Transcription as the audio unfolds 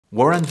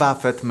Warren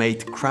Buffett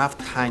made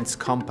Kraft Heinz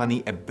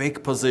Company a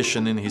big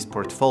position in his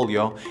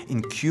portfolio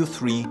in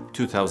Q3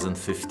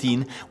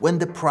 2015 when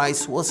the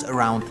price was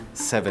around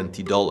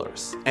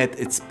 $70. At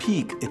its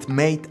peak, it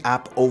made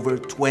up over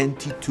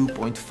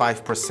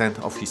 22.5%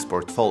 of his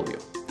portfolio.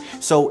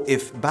 So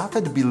if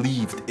Buffett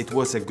believed it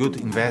was a good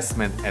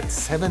investment at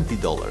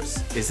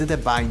 $70, is it a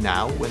buy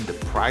now when the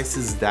price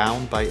is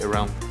down by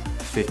around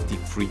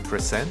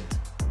 53%?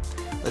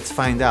 Let's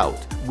find out.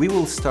 We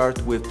will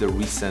start with the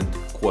recent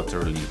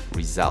quarterly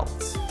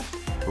results.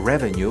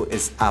 Revenue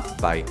is up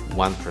by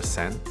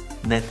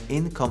 1%, net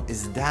income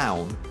is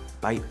down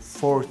by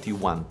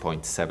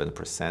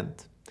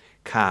 41.7%,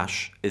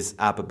 cash is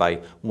up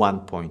by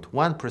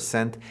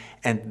 1.1%,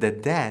 and the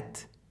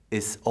debt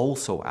is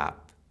also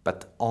up,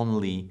 but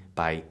only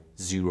by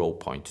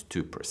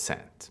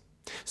 0.2%.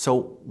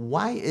 So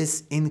why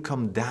is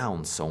income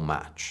down so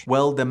much?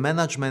 Well, the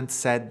management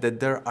said that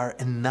there are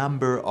a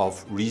number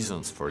of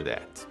reasons for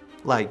that,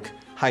 like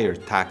higher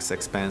tax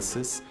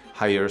expenses,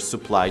 higher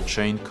supply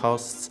chain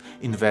costs,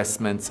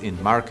 investments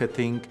in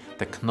marketing,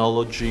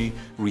 technology,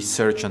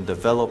 research and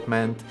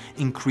development,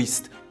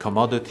 increased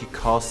commodity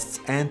costs,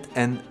 and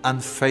an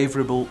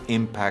unfavorable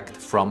impact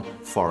from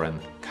foreign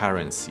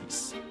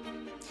currencies.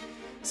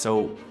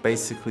 So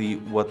basically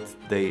what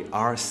they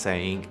are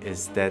saying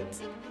is that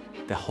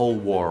the whole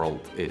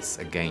world is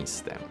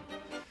against them.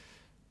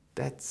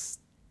 That's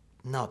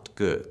not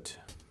good.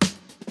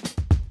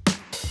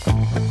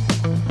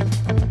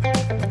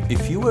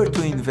 If you were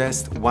to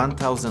invest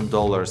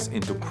 $1,000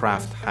 into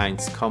Kraft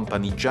Heinz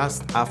Company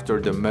just after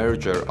the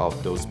merger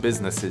of those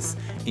businesses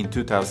in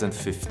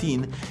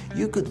 2015,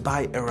 you could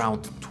buy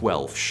around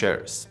 12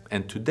 shares.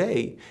 And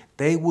today,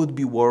 they would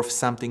be worth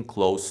something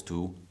close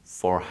to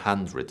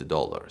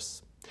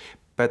 $400.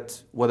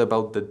 But what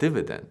about the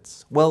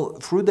dividends? Well,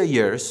 through the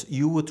years,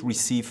 you would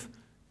receive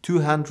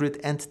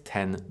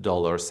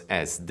 $210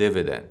 as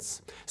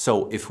dividends.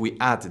 So if we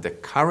add the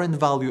current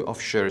value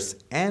of shares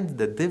and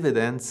the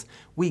dividends,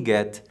 we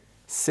get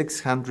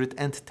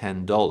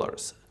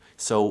 $610.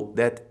 So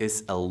that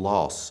is a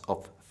loss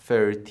of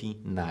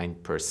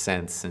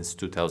 39% since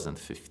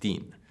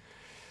 2015.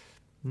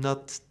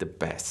 Not the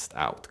best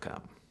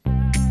outcome.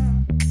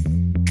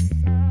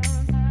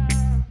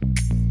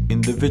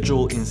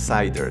 Individual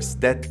insiders,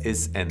 that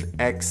is an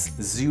X,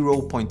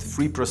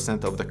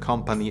 0.3% of the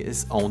company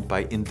is owned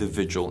by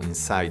individual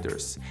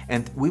insiders.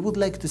 And we would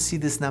like to see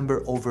this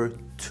number over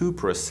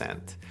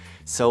 2%.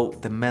 So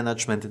the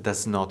management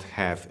does not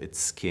have its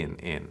skin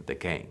in the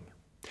game.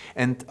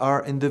 And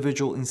are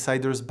individual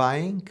insiders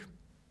buying?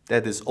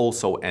 That is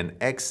also an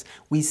X.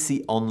 We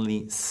see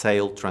only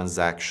sale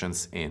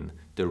transactions in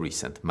the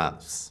recent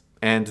months.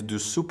 And do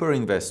super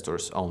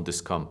investors own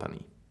this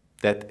company?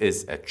 That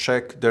is a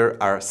check. There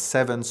are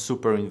 7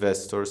 super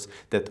investors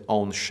that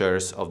own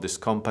shares of this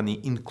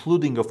company,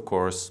 including, of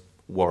course,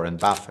 Warren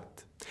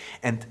Buffett.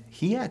 And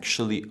he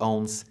actually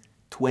owns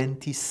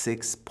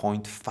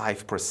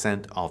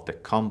 26.5% of the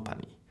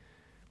company.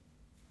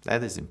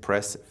 That is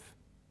impressive.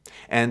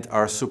 And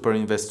are super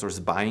investors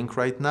buying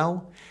right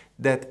now?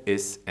 That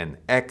is an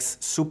X.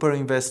 Super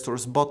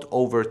investors bought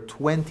over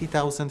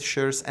 20,000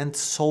 shares and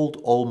sold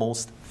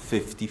almost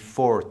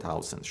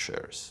 54,000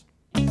 shares.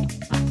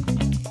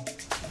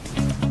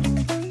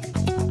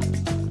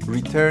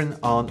 Return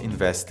on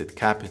invested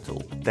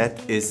capital, that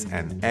is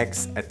an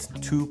X at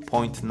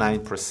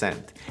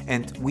 2.9%.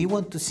 And we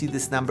want to see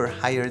this number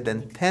higher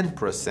than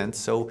 10%,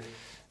 so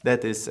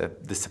that is a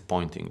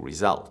disappointing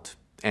result.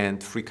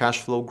 And free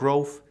cash flow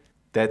growth,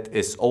 that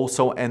is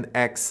also an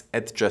X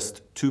at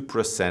just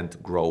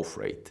 2% growth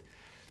rate.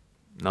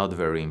 Not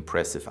very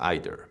impressive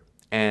either.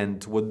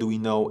 And what do we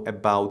know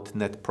about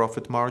net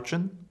profit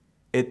margin?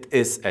 It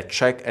is a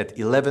check at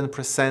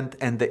 11%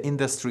 and the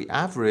industry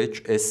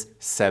average is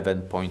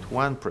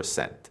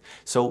 7.1%.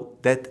 So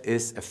that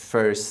is a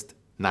first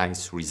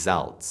nice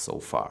result so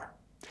far.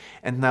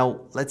 And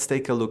now let's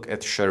take a look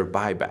at share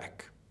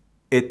buyback.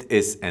 It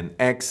is an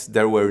X.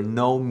 There were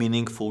no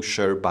meaningful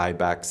share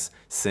buybacks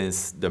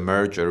since the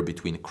merger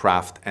between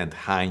Kraft and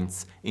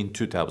Heinz in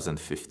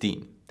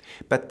 2015.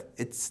 But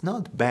it's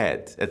not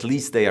bad. At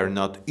least they are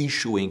not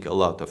issuing a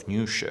lot of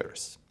new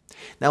shares.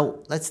 Now,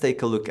 let's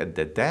take a look at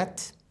the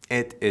debt.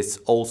 It is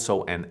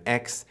also an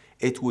X.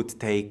 It would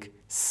take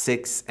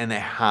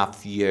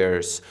 6.5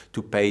 years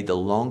to pay the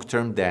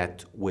long-term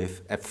debt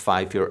with a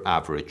 5-year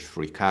average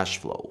free cash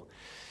flow.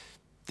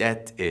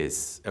 That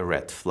is a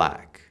red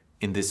flag.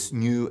 In this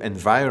new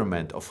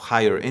environment of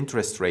higher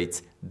interest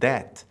rates,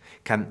 debt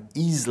can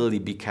easily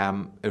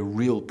become a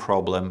real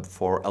problem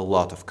for a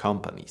lot of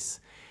companies.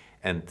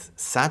 And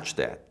such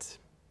debt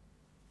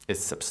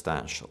is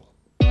substantial.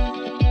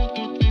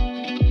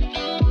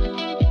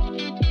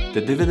 The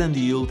dividend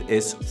yield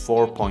is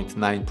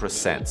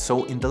 4.9%.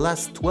 So in the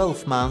last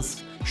 12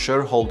 months,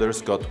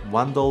 shareholders got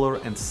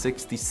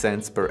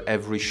 $1.60 per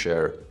every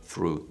share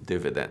through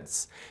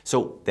dividends.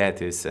 So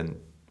that is an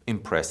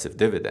impressive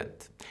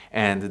dividend.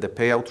 And the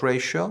payout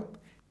ratio?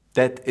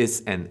 That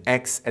is an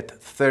X at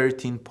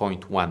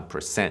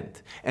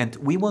 13.1%, and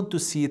we want to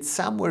see it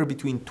somewhere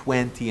between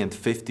 20 and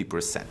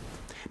 50%.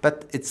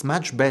 But it's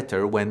much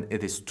better when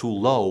it is too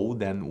low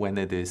than when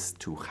it is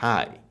too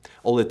high.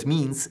 All it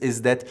means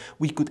is that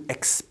we could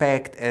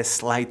expect a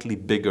slightly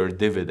bigger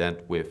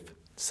dividend with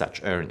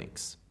such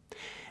earnings.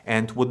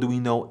 And what do we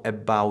know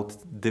about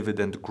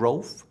dividend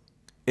growth?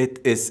 It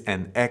is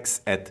an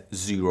X at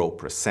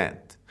 0%.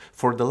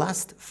 For the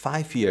last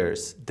 5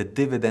 years, the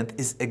dividend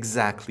is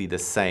exactly the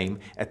same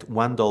at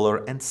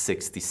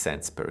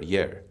 $1.60 per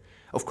year.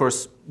 Of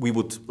course, we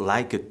would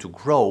like it to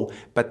grow,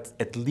 but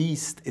at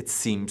least it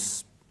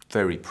seems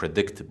very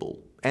predictable.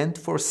 And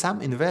for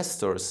some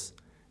investors,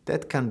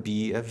 that can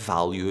be a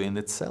value in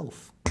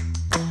itself.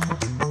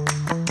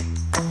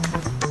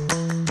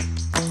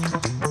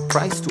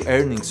 Price to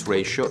earnings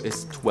ratio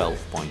is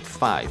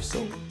 12.5,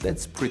 so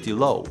that's pretty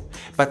low.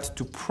 But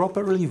to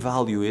properly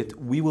value it,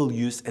 we will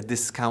use a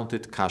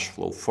discounted cash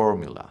flow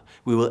formula.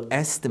 We will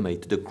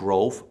estimate the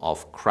growth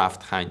of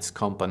Kraft Heinz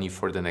Company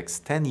for the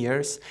next 10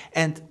 years,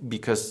 and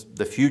because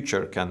the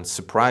future can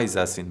surprise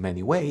us in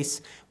many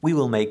ways, we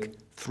will make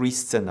 3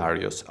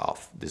 scenarios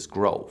of this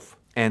growth.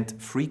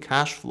 And free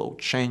cash flow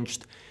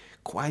changed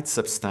quite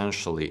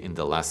substantially in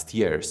the last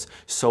years,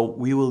 so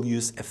we will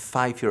use a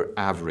 5-year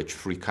average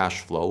free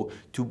cash flow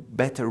to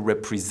better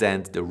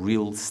represent the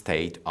real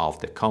state of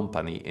the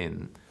company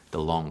in the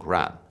long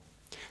run.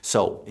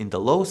 So in the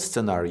low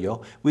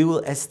scenario, we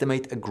will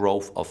estimate a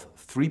growth of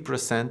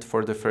 3%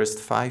 for the first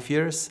 5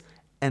 years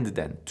and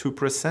then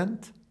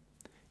 2%,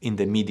 in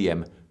the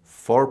medium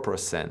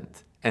 4%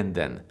 and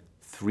then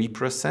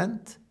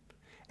 3%,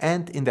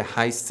 and in the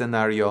high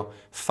scenario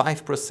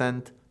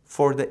 5%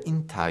 for the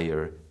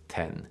entire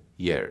 10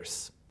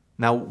 years.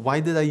 Now, why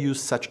did I use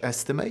such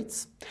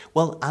estimates?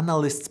 Well,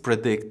 analysts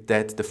predict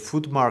that the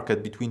food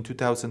market between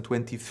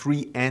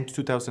 2023 and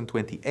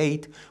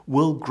 2028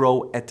 will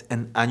grow at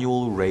an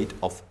annual rate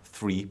of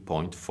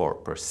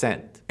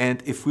 3.4%.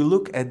 And if we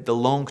look at the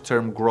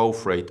long-term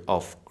growth rate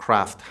of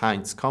Kraft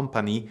Heinz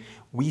Company,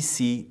 we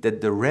see that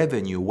the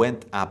revenue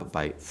went up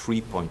by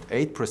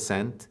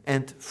 3.8%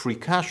 and free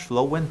cash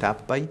flow went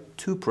up by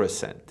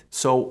 2%.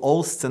 So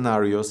all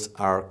scenarios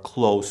are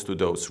close to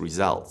those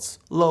results.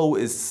 Low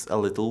is a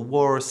little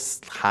worse,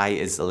 high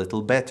is a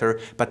little better,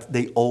 but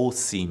they all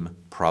seem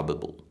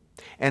probable.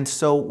 And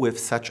so with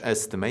such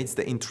estimates,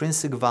 the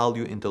intrinsic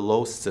value in the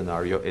low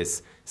scenario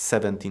is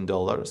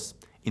 $17,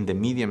 in the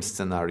medium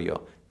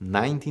scenario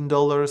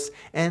 $19,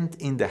 and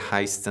in the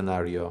high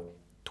scenario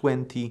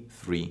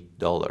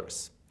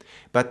 $23.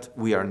 But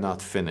we are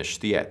not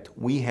finished yet.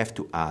 We have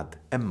to add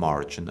a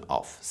margin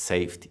of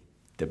safety.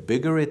 The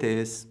bigger it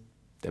is,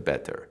 the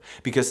better,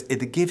 because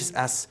it gives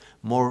us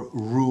more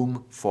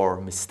room for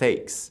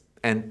mistakes,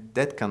 and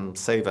that can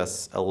save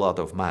us a lot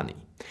of money.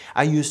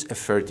 I use a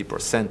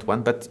 30%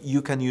 one, but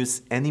you can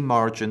use any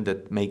margin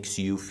that makes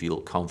you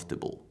feel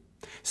comfortable.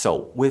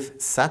 So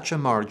with such a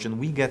margin,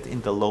 we get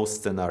in the low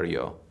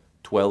scenario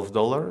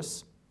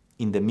 $12,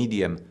 in the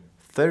medium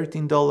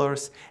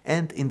 $13,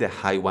 and in the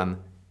high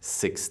one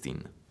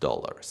 $16.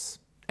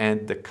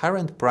 And the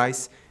current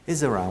price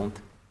is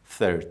around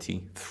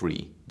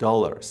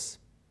 $33.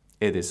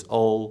 It is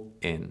all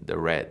in the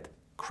red.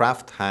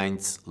 Kraft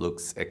Heinz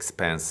looks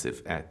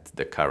expensive at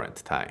the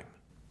current time.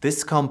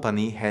 This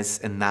company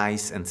has a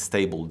nice and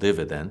stable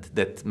dividend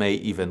that may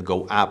even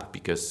go up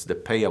because the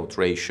payout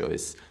ratio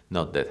is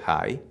not that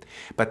high.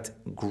 But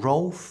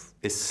growth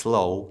is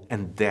slow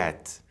and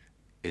debt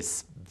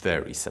is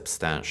very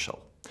substantial.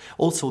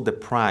 Also, the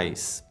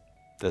price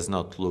does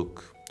not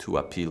look too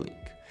appealing.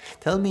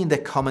 Tell me in the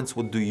comments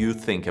what do you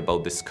think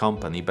about this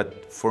company,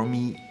 but for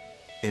me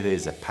it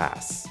is a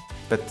pass.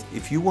 But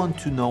if you want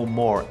to know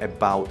more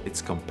about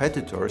its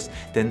competitors,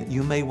 then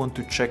you may want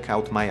to check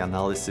out my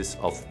analysis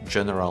of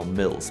General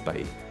Mills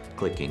by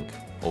clicking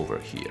over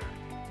here.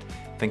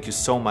 Thank you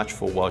so much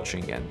for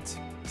watching and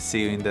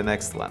see you in the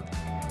next one.